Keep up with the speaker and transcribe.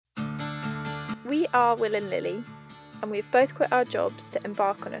We are Will and Lily, and we've both quit our jobs to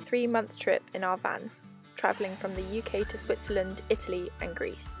embark on a 3-month trip in our van, travelling from the UK to Switzerland, Italy and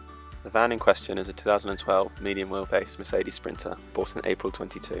Greece. The van in question is a 2012 medium wheelbase Mercedes Sprinter, bought in April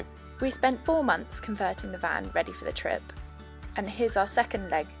 22. We spent 4 months converting the van ready for the trip, and here's our second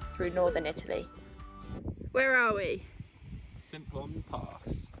leg through northern Italy. Where are we? Simplon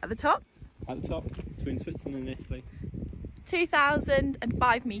Pass. At the top? At the top, between Switzerland and Italy.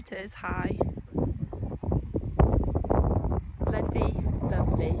 2,005 metres high. Bloody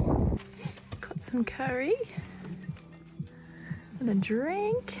lovely. Got some curry and a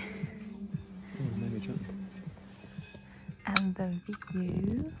drink. And the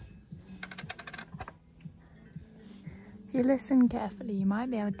view. If you listen carefully, you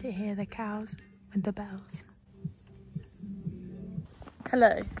might be able to hear the cows with the bells.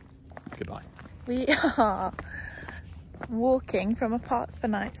 Hello. Goodbye. We are walking from a park for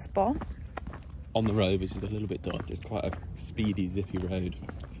night spot. On the road, which is a little bit dark. It's quite a speedy, zippy road.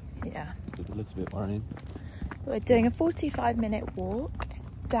 Yeah. It's a little bit worrying. We're doing a 45-minute walk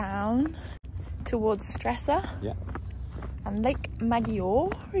down towards Stresa. Yeah. And Lake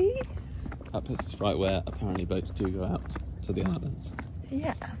Maggiore. That puts us right where apparently boats do go out to the islands.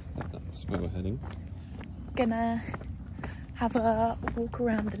 Yeah. That's where we're heading. Gonna have a walk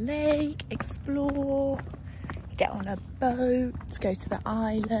around the lake, explore, get on a boat, go to the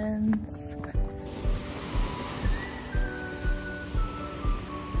islands.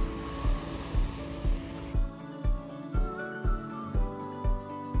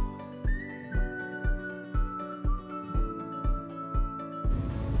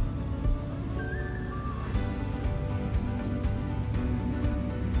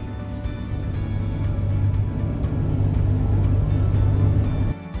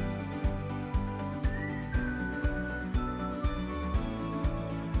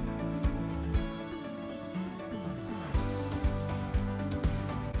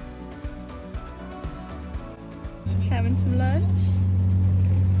 Having some lunch,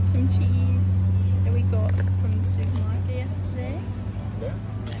 some cheese that we got from the supermarket yesterday,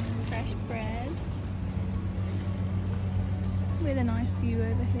 fresh bread, with a nice view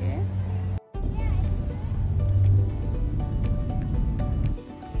over here.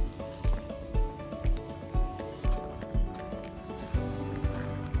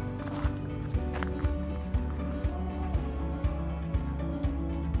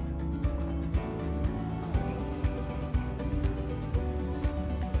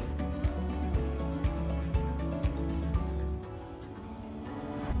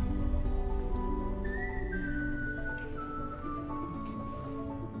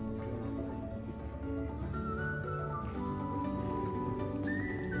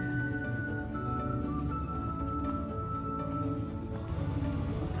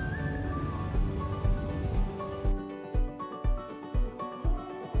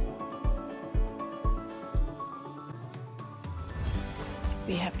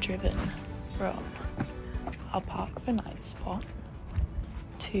 We have driven from our park for night spot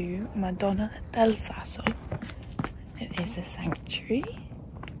to Madonna del Sasso. It is a sanctuary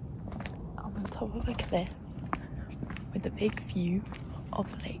on the top of a cliff with a big view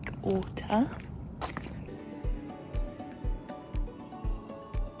of Lake Orta.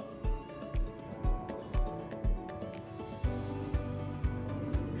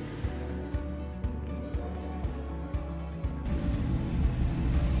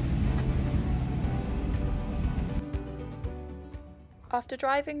 After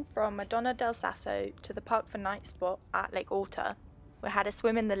driving from Madonna del Sasso to the park for night spot at Lake Orta, we had a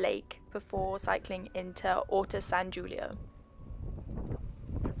swim in the lake before cycling into Orta San Giulio.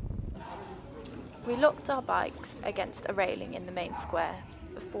 We locked our bikes against a railing in the main square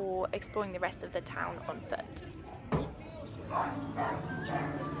before exploring the rest of the town on foot.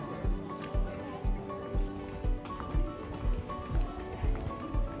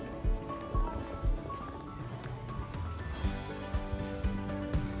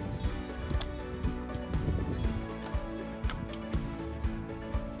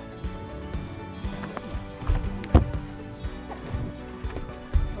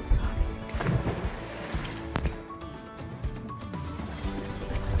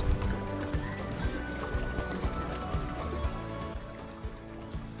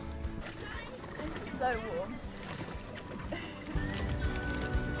 So warm.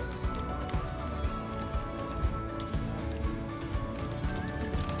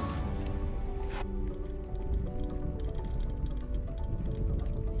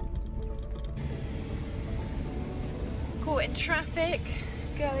 Caught in traffic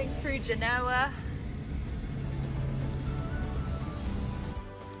going through Genoa.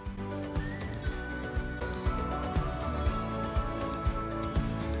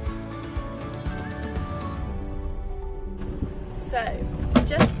 So we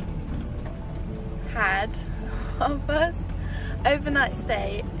just had our first overnight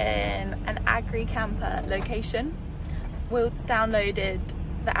stay in an agri camper location. We downloaded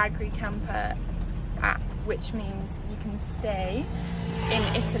the agri camper app, which means you can stay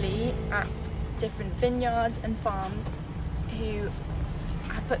in Italy at different vineyards and farms who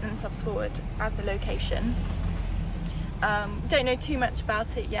have put themselves forward as a location. Don't know too much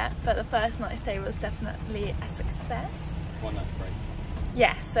about it yet, but the first night stay was definitely a success. One night free.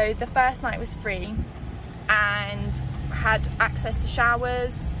 Yeah, so the first night was free and had access to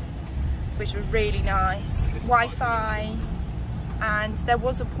showers, which were really nice, Wi-Fi, and there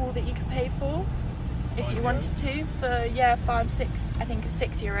was a pool that you could pay for if you wanted to, for yeah, 5, 6, I think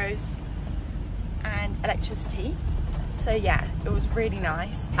 €6, and electricity. So yeah, it was really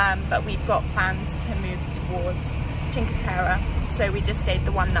nice, but we've got plans to move towards Cinque Terre, so we just stayed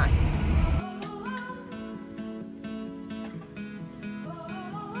the one night.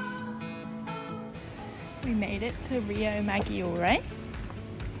 We made it to Rio Maggiore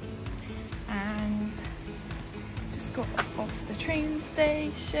and just got off the train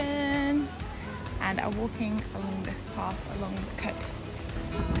station and are walking along this path along the coast.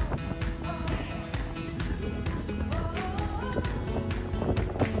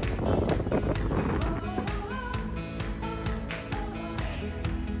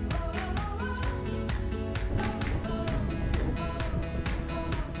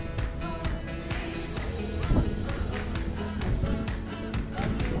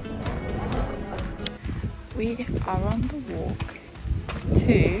 We are on the walk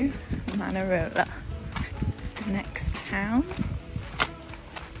to Maggiore, the next town.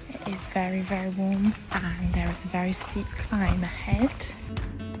 It is very, very warm and there is a very steep climb ahead.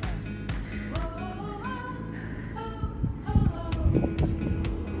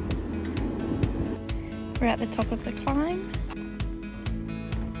 We're at the top of the climb.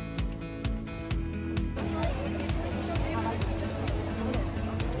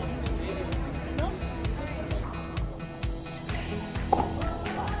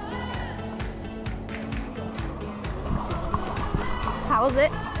 How was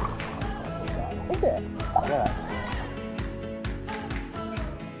it? Is it? Yeah.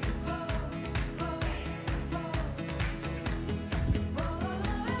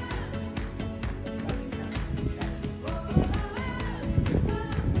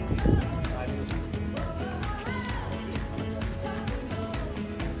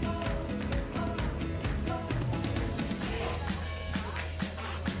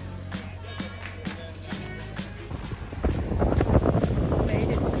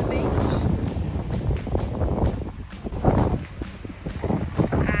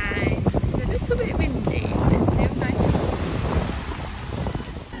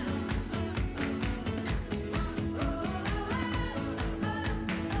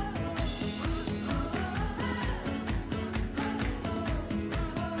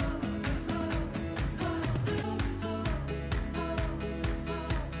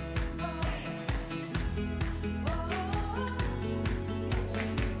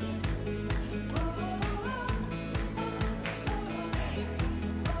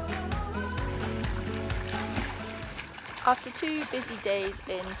 After 2 busy days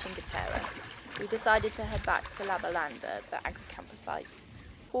in Cinque Terre, we decided to head back to Burlanda, the agri-camper site,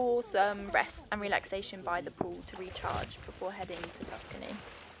 for some rest and relaxation by the pool to recharge before heading to Tuscany.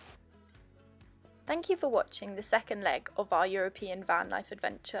 Thank you for watching the second leg of our European van life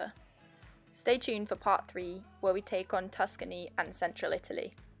adventure. Stay tuned for part 3, where we take on Tuscany and central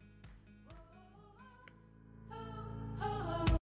Italy.